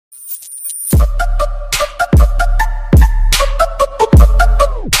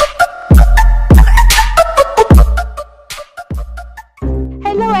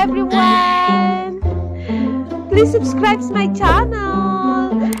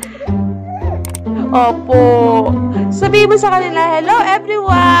Opo. Sabihin mo sa kanila, hello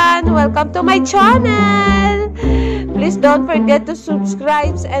everyone! Welcome to my channel! Please don't forget to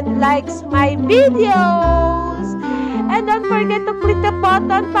subscribe and like my videos! And don't forget to click the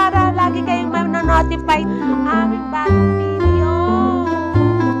button para lagi kayong ma-notify aming bagong video.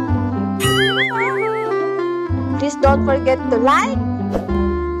 Please don't forget to like,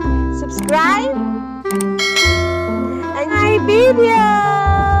 subscribe, and my video.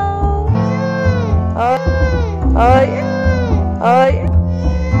 Oh yeah. Ay,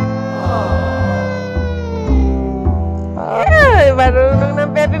 marunong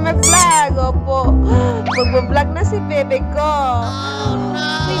ng bebe mag-vlog. Opo. Mag-vlog na si bebe ko.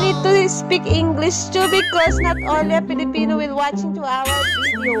 We need to speak English too because not only a Filipino will watching to our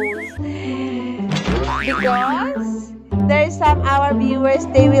videos. Because there's some our viewers,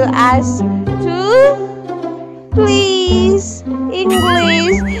 they will ask to please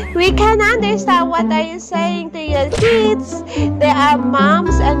English. We can understand what are you saying to your kids. There are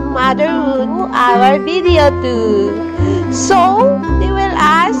moms and mother who our video too. So they will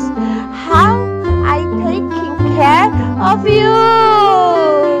ask how I taking care of you.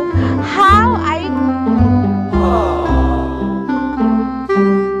 How I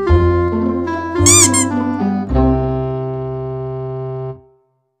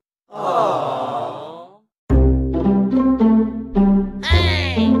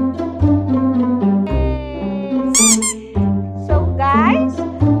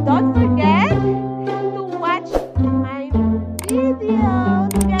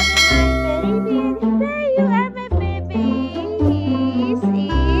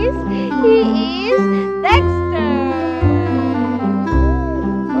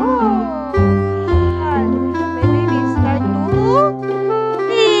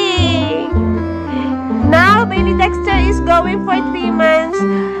going for 3 months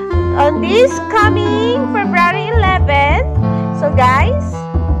on this coming February 11. So guys,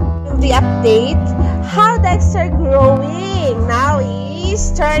 the update how Dexter growing. Now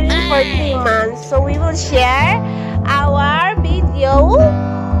he's turning for 3 months. So we will share our video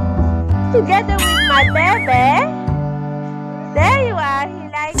together with my baby. There you are.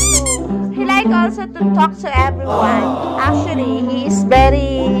 He like also to talk to everyone. Actually, he is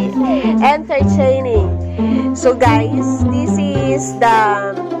very entertaining. So guys, this is the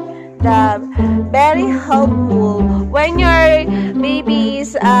very helpful when your baby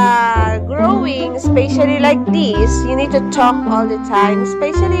is growing, especially like this. You need to talk all the time,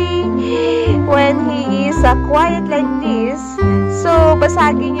 especially when he is quiet like this. So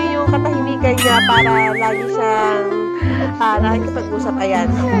basagin niyo yung katahimikan niya para lagi siyang nakikipag-usap. Ayan.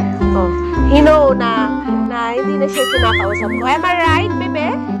 Oh, he know na hindi na siya kinakausap ko. Am I right,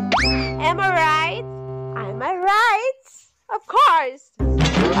 bebe? Am I right? Am I right? Of course!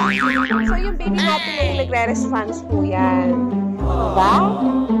 So, yung baby natin ay nagre-response po yan. Diba?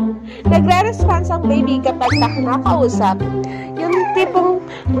 Nagre-response ang baby kapag kinakausap. Yung tipong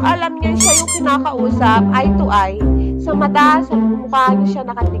alam niya siya yung kinakausap, eye to eye. Sa mata, sa mukha niya siya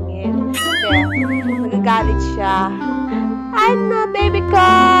nakatingin. Then, nagagalit siya. Ano, baby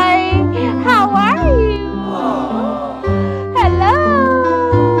Kai? How are you? Hello!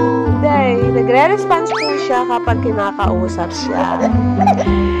 Dahil nagre-response po siya kapag kinakausap siya.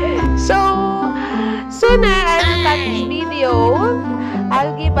 So, soon I will start this video.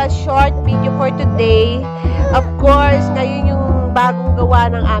 I'll give a short video for today. Of course, ngayon yung bagong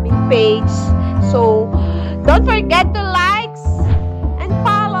gawa ng aming page. So, don't forget to like and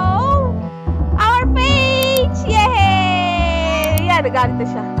follow our page! Yay! Yan, nagalit na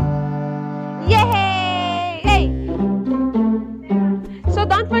siya. Yay! Hey! So,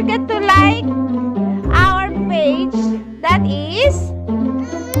 don't forget to like our page. That is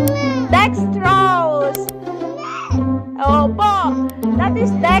Dextros. Opo, that is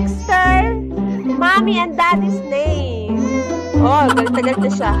Dexter, mommy and daddy's name. Oh, galit na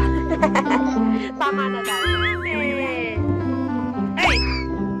siya. Tama na lang. Hey!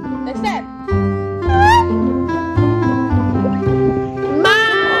 Dexter!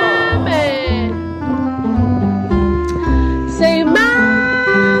 Mommy! Say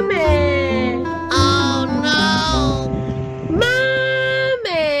mommy! Oh no!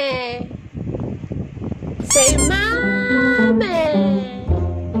 Mommy! Say mommy!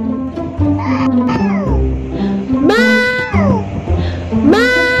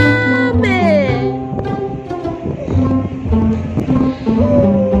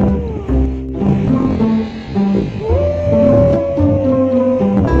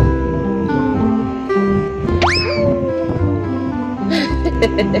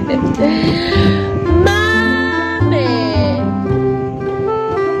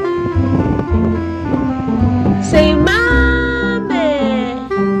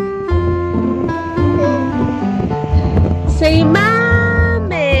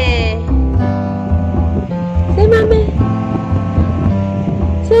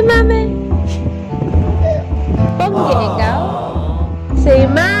 Say mami. Ponggi ikaw? Say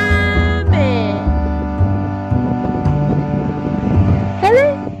mami. Hala?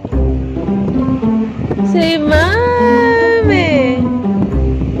 Say mami.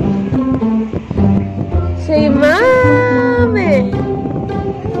 Say mami.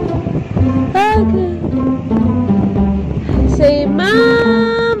 Okay. Say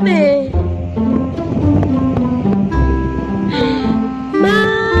mami.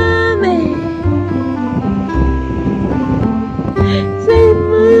 Mami. Say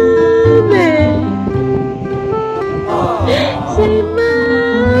mami. Say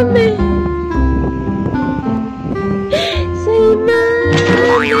mami. Say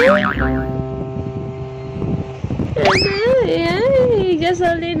mami. You just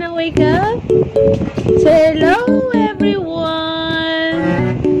only now wake up. Say hello, everyone.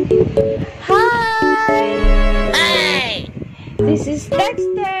 Hi. Hi. This is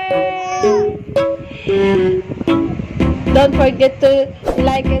Dexter. Don't forget to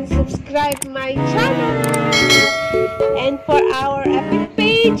like and subscribe my channel. And for our FB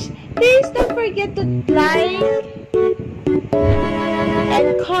page, please don't forget to like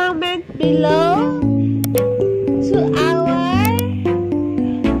and comment below to our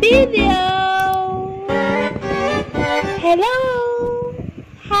video. Hello.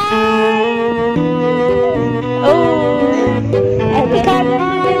 Hi. Oh, avocado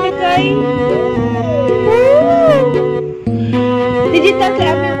na baby guy. Did you tell to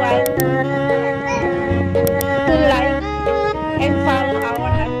everyone to like and follow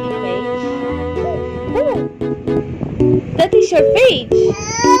our FB page? Oh, that is your page.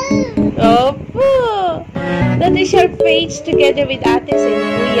 Oh, that is your page together with Ates and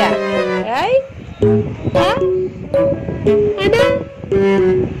Kuya, right? Huh? Ano?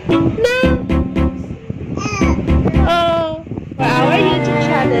 No? Oh, for our YouTube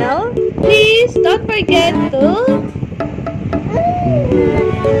channel, please don't forget to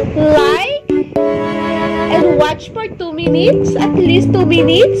like and watch for 2 minutes, at least 2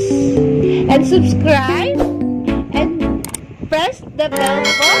 minutes, and subscribe and press the bell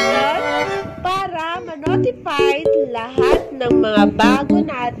button para ma-notify lahat ng mga bago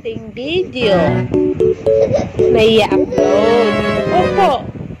nating video na i-upload. Opo.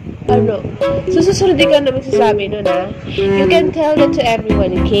 Ano? Susunodin ka na magsasabi nun, ha? You can tell that to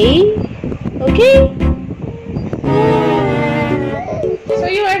everyone, okay? Okay? So,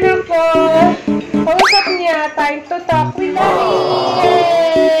 yung anak ko, kausap niya, time to talk with Daddy.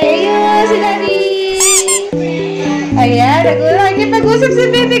 Ayun, si Daddy. Ayan, nag-usap si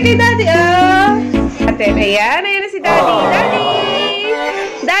baby kay Daddy, oh. Ayan, ayan na si Daddy. Daddy!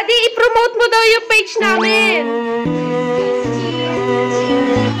 Daddy, i-promote mo daw yung page namin.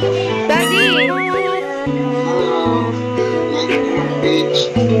 Daddy!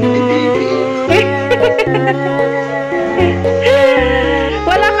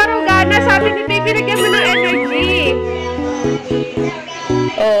 Wala ka rin gana. Sabi ni baby, lagyan mo ng energy.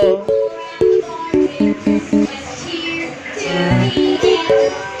 Oh.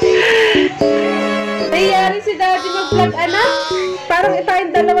 Nangyari si Daddy mag-vlog, anak. Parang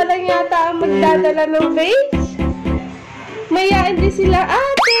tayong dalawa lang yata ang magdadala ng page. Mayain din sila,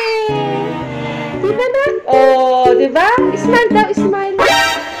 ate. Diba na? Oh, diba? Smile daw, smile.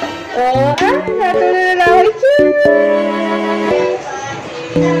 Oh, natuloy na lang.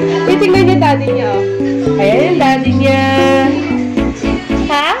 Titingnan niya daddy niya, oh. Ayan yung daddy niya.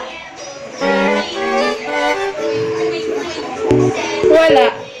 Ha?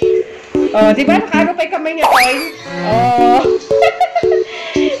 Wala. Oh, diba? Nakaano pa yung kamay niya, Toy? Oh.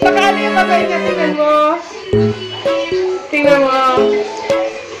 Nakaano yung kamay niya, tingnan mo. Tingnan mo.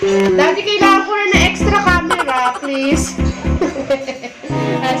 Daddy, kailangan ko na ng extra camera, please.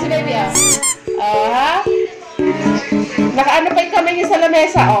 Si baby, ah. Ha? Nakaano pa yung kamay niya sa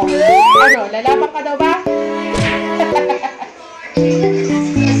lamesa, oh. Ano, lalaban ka daw ba?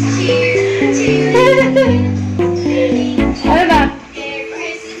 Ano na?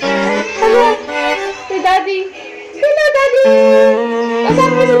 Ano? Si Daddy. Hello, Daddy.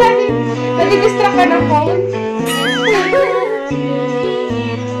 Kasama mo si Daddy. Nadi-distract ka ng phone.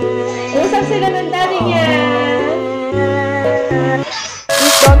 Usap sila ng daddy niya.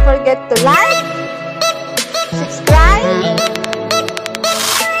 Please don't forget to like